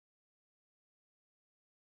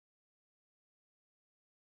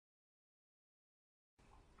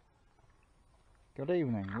Good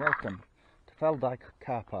evening, welcome to Felldyke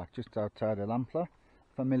car park just outside of Lamplugh.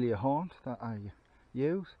 Familiar haunt that I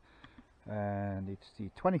use, and it's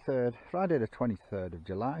the 23rd, Friday the 23rd of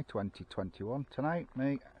July 2021. Tonight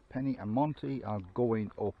me, Penny and Monty are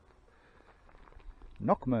going up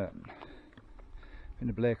Knock Murton in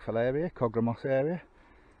the Blakeville area, Cogra Noss area.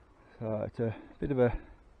 So it's a bit of a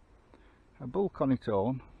bulk on its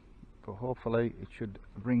own, but hopefully it should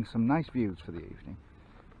bring some nice views for the evening.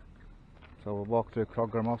 So we'll walk through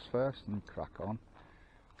Cogra Noss first and crack on.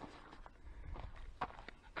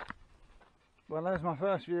 Well, there's my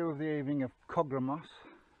first view of the evening of Cogra Noss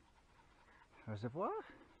Reservoir.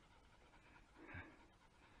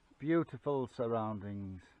 Beautiful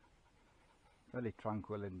surroundings, very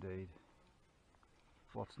tranquil indeed.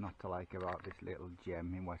 What's not to like about this little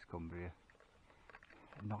gem in West Cumbria?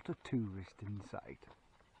 Not a tourist in sight.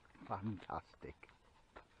 Fantastic.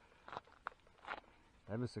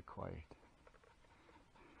 Ever so quiet.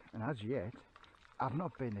 And as yet, I've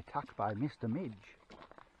not been attacked by Mr. Midge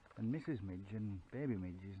and Mrs. Midge and baby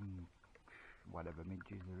midges and whatever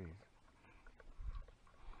midges there is.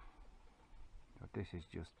 But this is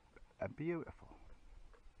just a beautiful,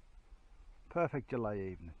 perfect July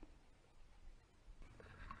evening.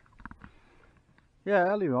 Yeah,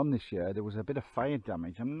 earlier on this year there was a bit of fire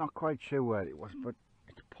damage. I'm not quite sure where it was, but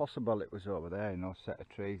it's possible it was over there in those set of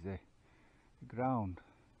trees. The ground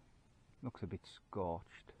looks a bit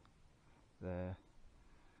scorched there,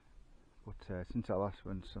 but since I last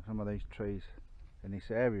went, some of these trees in this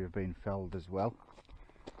area have been felled as well,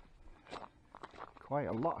 quite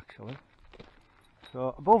a lot actually.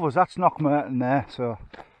 So above us, that's Knock Murton there, so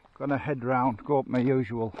I'm gonna head round, go up my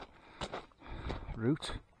usual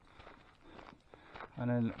route, and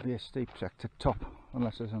then it'll be a steep trek to top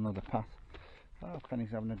unless there's another path. Oh, Penny's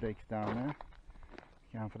having a dig down there.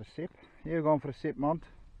 Going for a sip. You're going for a sip, Mont.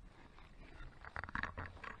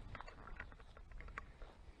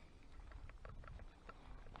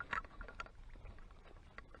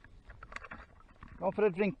 Going for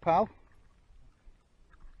a drink, pal.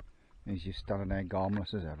 He's just standing there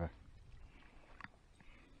gormless as ever.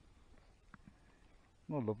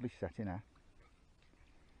 Oh, lovely setting there.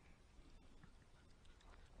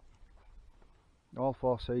 All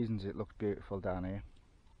 4 seasons it looks beautiful down here.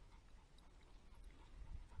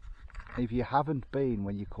 If you haven't been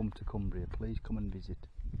when you come to Cumbria, please come and visit.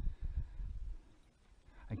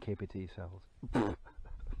 And keep it to yourselves.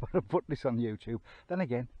 But I put this on YouTube. Then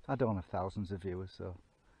again, I don't have thousands of viewers, so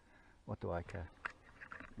what do I care?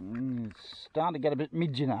 It's starting to get a bit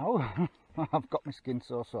midgy now. I've got my skin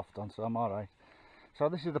so soft on, so I'm alright. So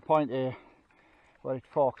this is the point here where it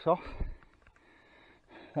forks off.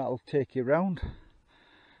 That'll take you round.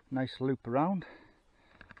 Nice loop around.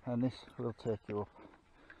 And this will take you up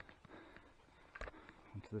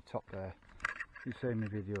onto the top there. If you've seen my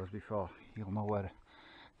videos before, you'll know where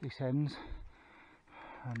this ends.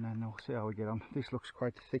 And then we'll see how we get on. This looks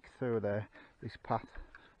quite thick through there, this path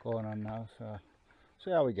going on now, so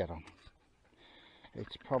see how we get on.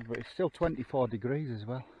 It's still 24 degrees as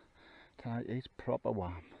well tonight. It's proper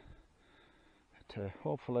warm, but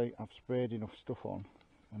hopefully I've sprayed enough stuff on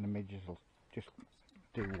and the midges will just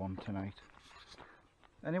do one tonight.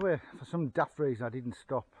 Anyway, for some daft reason I didn't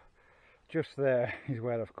stop. Just there is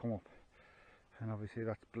where I've come up, and obviously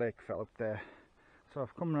that's Blakeville up there, so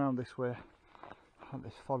I've come around this way at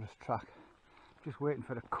this forest track, just waiting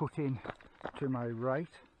for the cut in to my right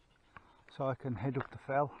so I can head up the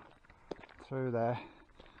fell through there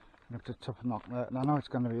and up to the top of Knock Murton. I know it's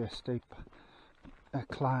going to be a steep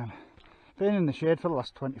climb. Been in the shade for the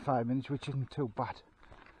last 25 minutes, which isn't too bad,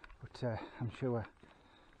 but I'm sure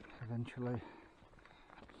eventually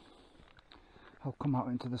I'll come out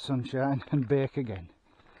into the sunshine and bake again,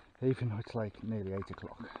 even though it's like nearly 8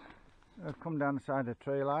 o'clock. I've come down the side of the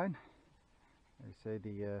tree line. You see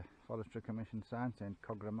the Forestry Commission sign saying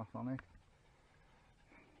Cogra Noss on it.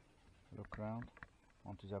 Look round.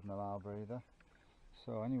 Monty's having a loud breather.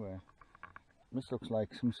 So anyway, this looks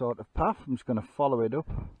like some sort of path. I'm just going to follow it up,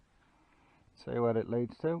 see where it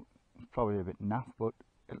leads to. It's probably a bit naff, but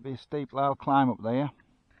it'll be a steep loud climb up there.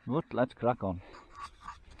 But let's crack on.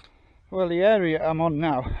 Well, the area I'm on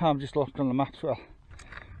now, I've just looked on the map as well.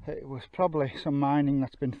 It was probably some mining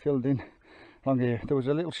that's been filled in along here. There was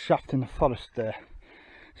a little shaft in the forest there,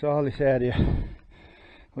 so all this area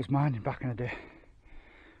was mining back in the day.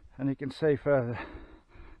 And you can see further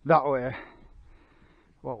that way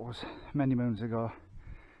what was many moons ago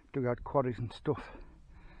dug out quarries and stuff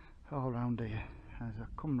all around here. As I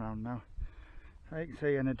come round now, you can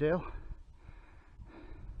see in a dale,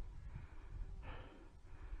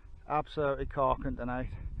 absolutely corking tonight.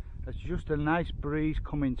 There's just a nice breeze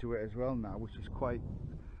coming to it as well now, which is quite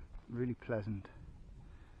really pleasant.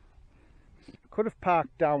 Could have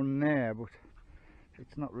parked down there, but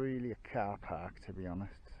it's not really a car park, to be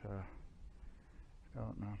honest, so I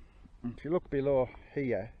don't know. And if you look below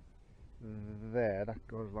here, there, that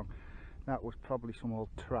goes along, that was probably some old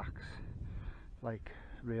tracks, like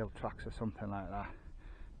rail tracks or something like that,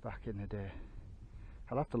 back in the day.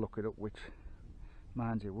 I'll have to look it up which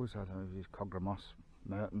mines it was. I don't know if it was Cogra Noss,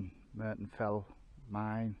 Murton Fell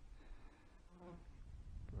mine,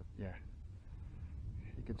 but yeah,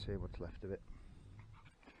 you can see what's left of it.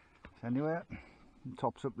 So anyway,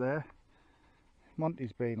 top's up there.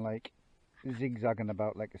 Monty's been like zigzagging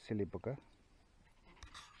about like a silly bugger.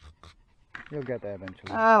 You'll get there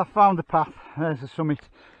eventually. Ah, I found the path. There's the summit.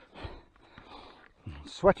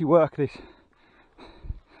 Sweaty work this.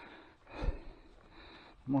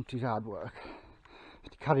 Monty's hard work.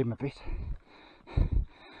 Have to carry him a bit.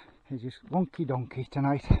 He's just wonky donkey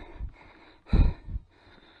tonight.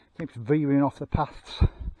 Keeps veering off the paths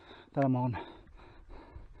that I'm on.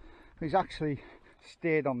 He's actually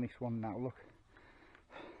stayed on this one now, look.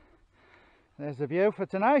 There's the view for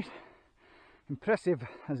tonight. Impressive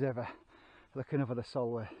as ever, looking over the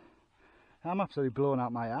Solway. I'm absolutely blown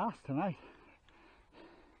out my arse tonight.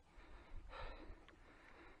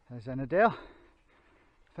 There's Ennerdale.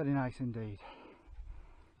 Very nice indeed.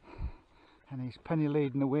 And he's Penny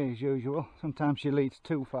leading the way as usual. Sometimes she leads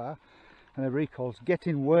too far and her recall's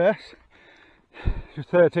getting worse. She was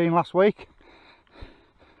 13 last week.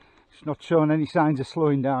 She's not showing any signs of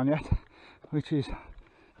slowing down yet, which is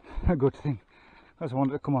a good thing, because I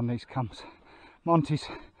wanted to come on these camps. Monty's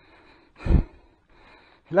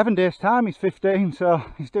 11 days time, he's 15, so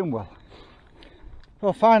he's doing well.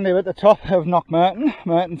 Well, finally we're at the top of Knock Murton,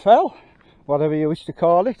 Murton Fell, whatever you wish to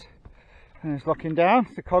call it. And it's looking down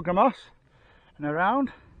to Cogra Noss and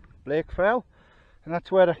around Blake Fell, and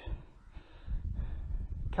that's where the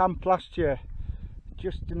camp last year,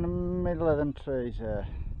 just in the middle of them trees there.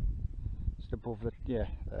 Just above the, yeah,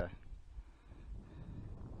 there.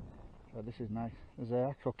 So this is nice. There's an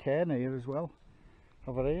actual cairn here as well.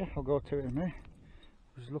 Over here, I'll go to it in a minute.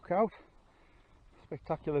 Just look out.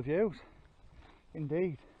 Spectacular views.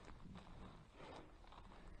 Indeed.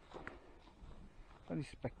 Very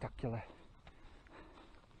spectacular.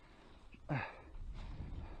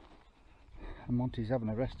 And Monty's having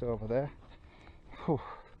a rest over there. Whew.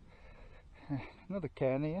 Another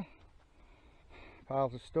cairn here.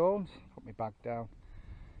 Piles of stones. Put my bag down.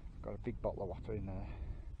 Got a big bottle of water in there.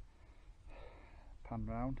 Pan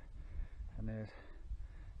round. And there's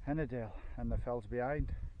Ennerdale and the fells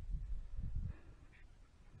behind.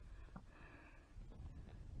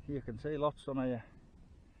 You can see lots on here.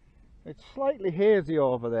 It's slightly hazy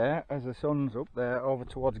over there as the sun's up there over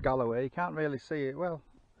towards Galloway. You can't really see it well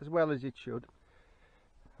as it should,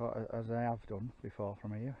 or as I have done before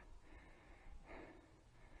from here.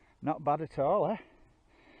 Not bad at all, eh?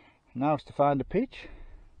 Now it's to find a pitch.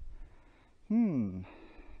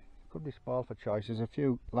 Could be spoiled for choice. There's a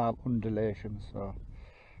few little undulations, so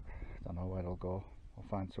I don't know where it'll go. I'll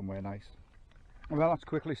find somewhere nice. Well, that's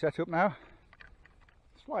quickly set up now.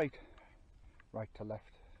 Slight right to left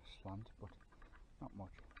slant, but not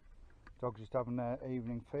much. Dogs just having their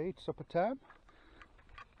evening feed, supper time.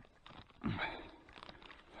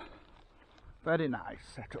 Very nice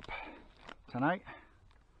setup tonight.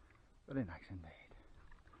 Very nice indeed.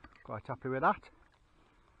 Quite happy with that.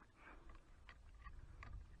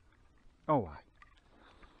 Oh, why?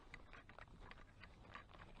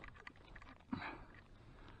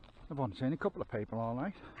 I've only seen a couple of people all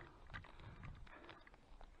night.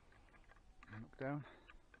 Look down.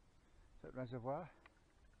 That reservoir.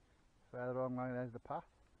 Further along there's the path.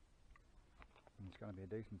 And it's going to be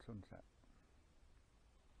a decent sunset.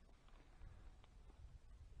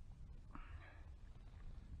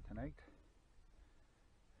 Tonight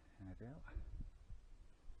in a dale.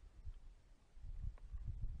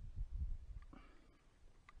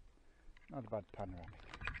 Not a bad panoramic.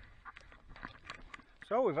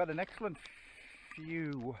 So we've had an excellent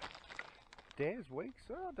few days, weeks,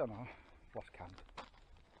 I don't know what can't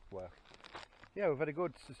work. Yeah, we've had a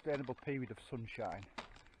good sustainable period of sunshine.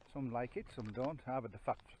 Some like it, some don't. I've had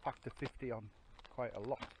the factor 50 on quite a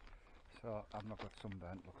lot, so I've not got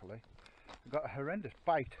sunburnt luckily. I got a horrendous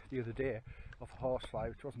bite the other day of horsefly,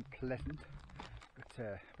 which wasn't pleasant, but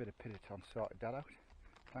a bit of piriton sorted that out,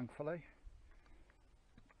 thankfully.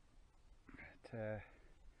 But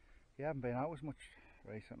yeah, I haven't been out as much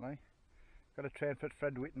recently. Got a train for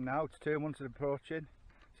Felldyke now. It's 2 months approaching.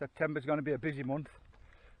 September's going to be a busy month.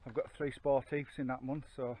 I've got 3 sportifs in that month,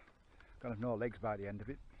 so I'm going to have no legs by the end of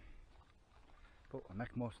it. But I'll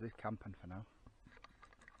make most of this camping for now.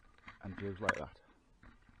 And views like that.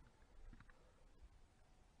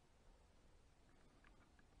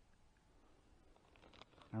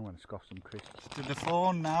 I'm going to scoff some crisps. To the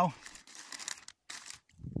phone now.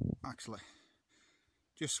 Actually,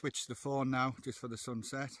 just switch the phone now just for the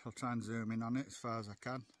sunset. I'll try and zoom in on it as far as I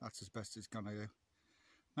can. That's as best it's going to do.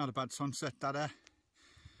 Not a bad sunset, that eh?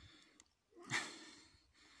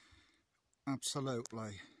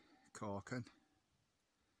 Absolutely corking.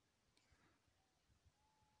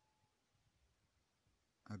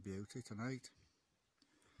 A beauty tonight.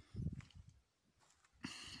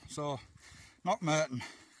 So, Knock Murton.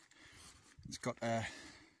 It's got a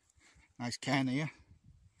nice cairn here.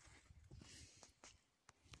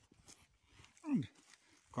 And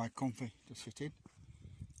quite comfy to sit in.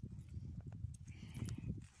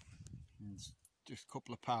 There's just a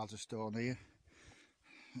couple of piles of stone here.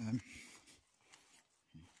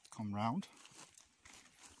 Come round.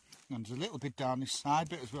 And there's a little bit down this side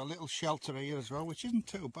bit as well, a little shelter here as well, which isn't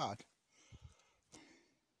too bad.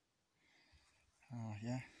 Oh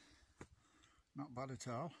yeah, not bad at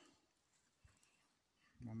all.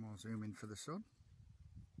 One more zoom in for the sun.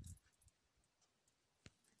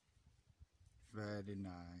 Very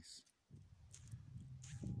nice.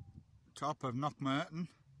 Top of Knock Murton,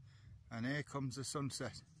 and here comes the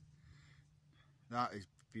sunset. That is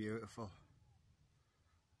beautiful.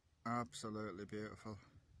 Absolutely beautiful.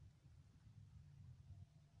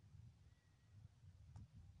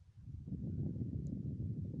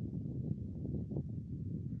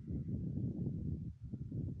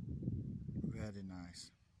 Very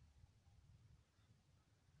nice.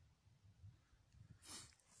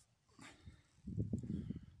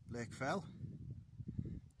 Lake Fell,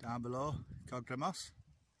 down below Cogra Noss,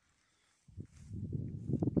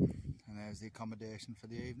 and there's the accommodation for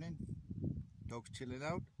the evening. Dogs chilling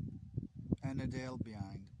out, and a dale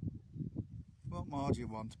behind. What more do you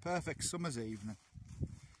want? Perfect summer's evening.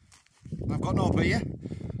 And I've got no beer.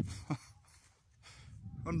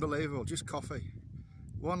 Unbelievable, just coffee.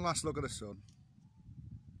 One last look at the sun.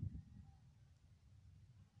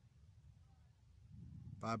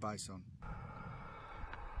 Bye bye sun.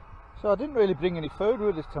 So I didn't really bring any food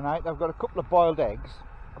with us tonight. I've got a couple of boiled eggs,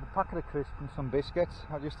 a packet of crisps and some biscuits.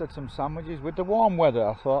 I just had some sandwiches. With the warm weather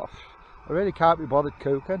I thought, I really can't be bothered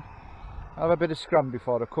cooking. I'll have a bit of scrum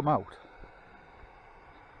before I come out.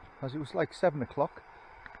 As it was like 7 o'clock.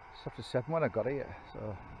 It's after 7 when I got here.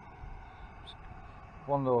 So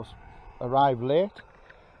one of those arrive late.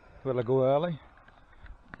 Will I go early?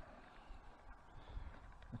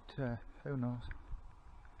 But who knows?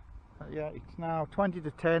 Yeah, it's now 20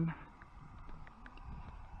 to 10.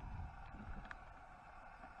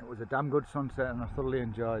 It was a damn good sunset and I thoroughly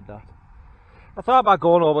enjoyed that. I thought about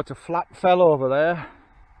going over to Fell over there.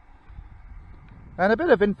 And a bit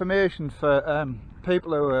of information for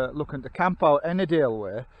people who are looking to camp out Annydale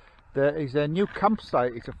way. There is a new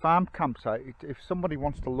campsite. It's a farm campsite. If somebody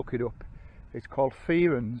wants to look it up, it's called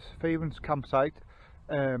Felldyke campsite.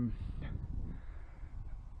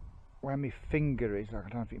 Where my finger is, I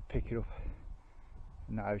don't know if you can pick it up.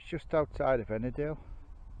 No, it's just outside of Annydale.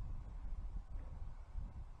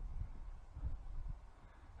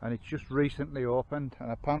 And it's just recently opened,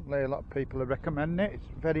 and apparently a lot of people are recommending it. It's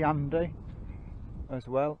very handy as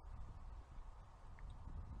well.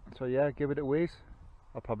 So yeah, give it a whiz.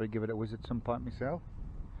 I'll probably give it a whiz at some point myself.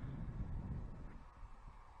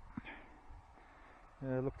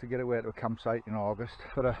 Look to get away to a campsite in August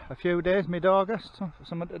for a few days, mid-August, for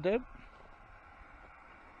something to do.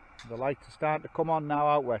 The lights are starting to come on now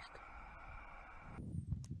out west.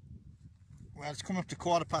 Well, it's come up to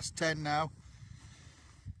 10:15 now.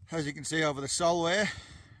 As you can see over the Solway,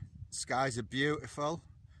 skies are beautiful.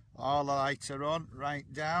 All the lights are on,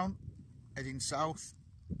 right down, heading south.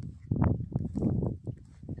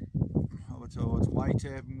 Over towards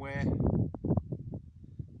Whitehaven Way.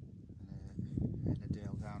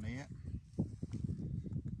 Down here,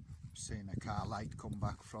 seeing a car light come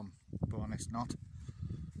back from Bonus Knot.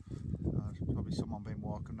 There's probably someone been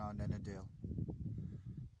walking around Annydale.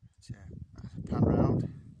 Pan round.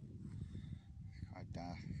 It's quite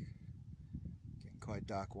dark. Getting quite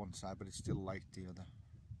dark one side, but it's still light the other.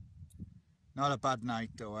 Not a bad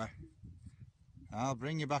night though. I'll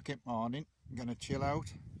bring you back in the morning. I'm gonna chill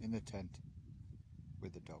out in the tent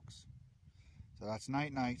with the dogs. So that's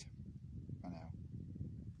night night for now.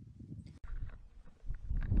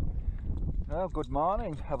 Well, good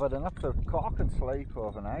morning. I've had an absolute corking sleep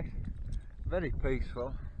overnight. Very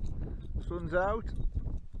peaceful. Sun's out.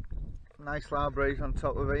 Nice loud breeze on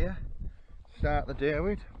top of here. Start the day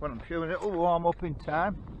with. Well, I'm sure it'll warm up in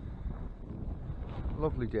time.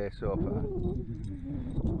 lovely day so far.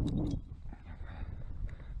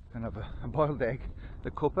 And have a boiled egg, the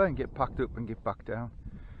cuppa, and get packed up and get back down.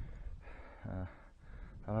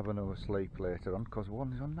 I'll have another sleep later on because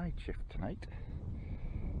one is on night shift tonight.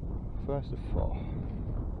 First of 4.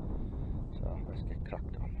 So let's get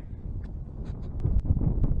cracked on.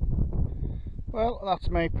 Well, that's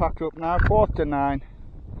me packed up now, 8:45,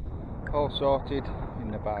 all sorted in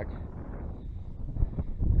the bag.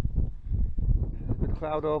 There's a bit of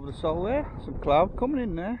cloud over the sol there, some cloud coming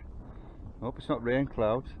in there. Hope it's not rain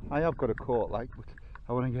clouds. I have got a coat like, but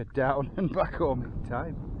I want to get down and back home in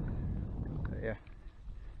time. But yeah,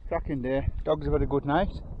 cracking day. Dogs have had a good night,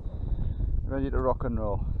 ready to rock and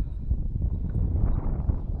roll.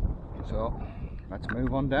 So let's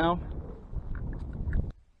move on down.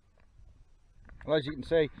 Well, as you can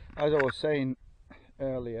see, as I was saying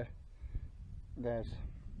earlier, there's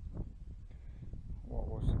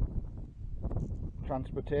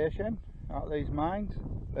transportation out of these mines.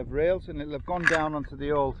 They've rails and they've gone down onto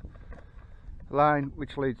the old line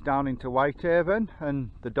which leads down into Whitehaven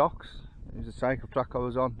and the docks. There's a cycle track I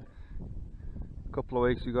was on a couple of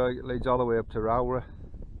weeks ago. It leads all the way up to Rowra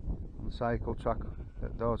on the cycle track.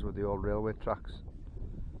 Those were the old railway tracks.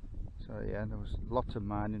 So yeah, there was lots of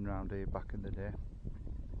mining around here back in the day.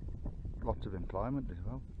 Lots of employment as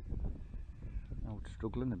well. Now it's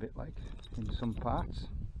struggling a bit like in some parts.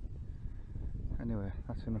 Anyway,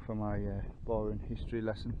 that's enough of my boring history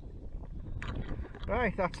lesson.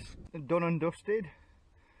 Right, that's done and dusted.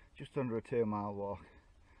 Just under a 2-mile walk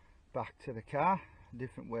back to the car, a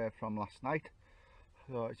different way from last night.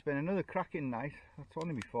 So it's been another cracking night. That's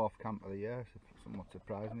only my 4th camp of the year, so somewhat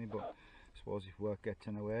surprising me, but I suppose if work gets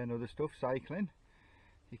in the way and other stuff, cycling,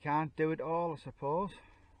 you can't do it all, I suppose,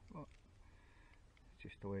 but it's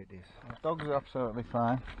just the way it is. The dogs are absolutely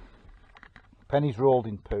fine. Penny's rolled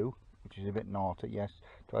in poo, which is a bit naughty, yes.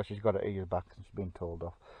 Twice she's got her ears back and she's been told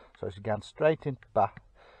off. So she's gone straight into bath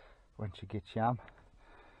when she gets yam.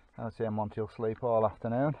 I would say Monty will sleep all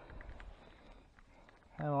afternoon.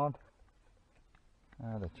 Hang on.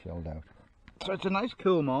 Ah, they're chilled out. So it's a nice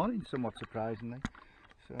cool morning, somewhat surprisingly.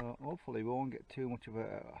 So hopefully we won't get too much of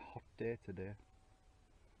a hot day today.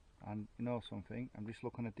 And you know something, I'm just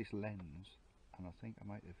looking at this lens and I think I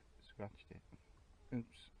might have scratched it.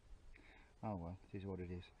 Oops. Oh well, it is what it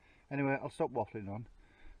is. Anyway, I'll stop waffling on.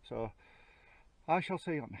 So I shall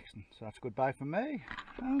see you on next one. So that's goodbye from me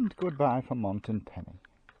and goodbye from Mont and Penny.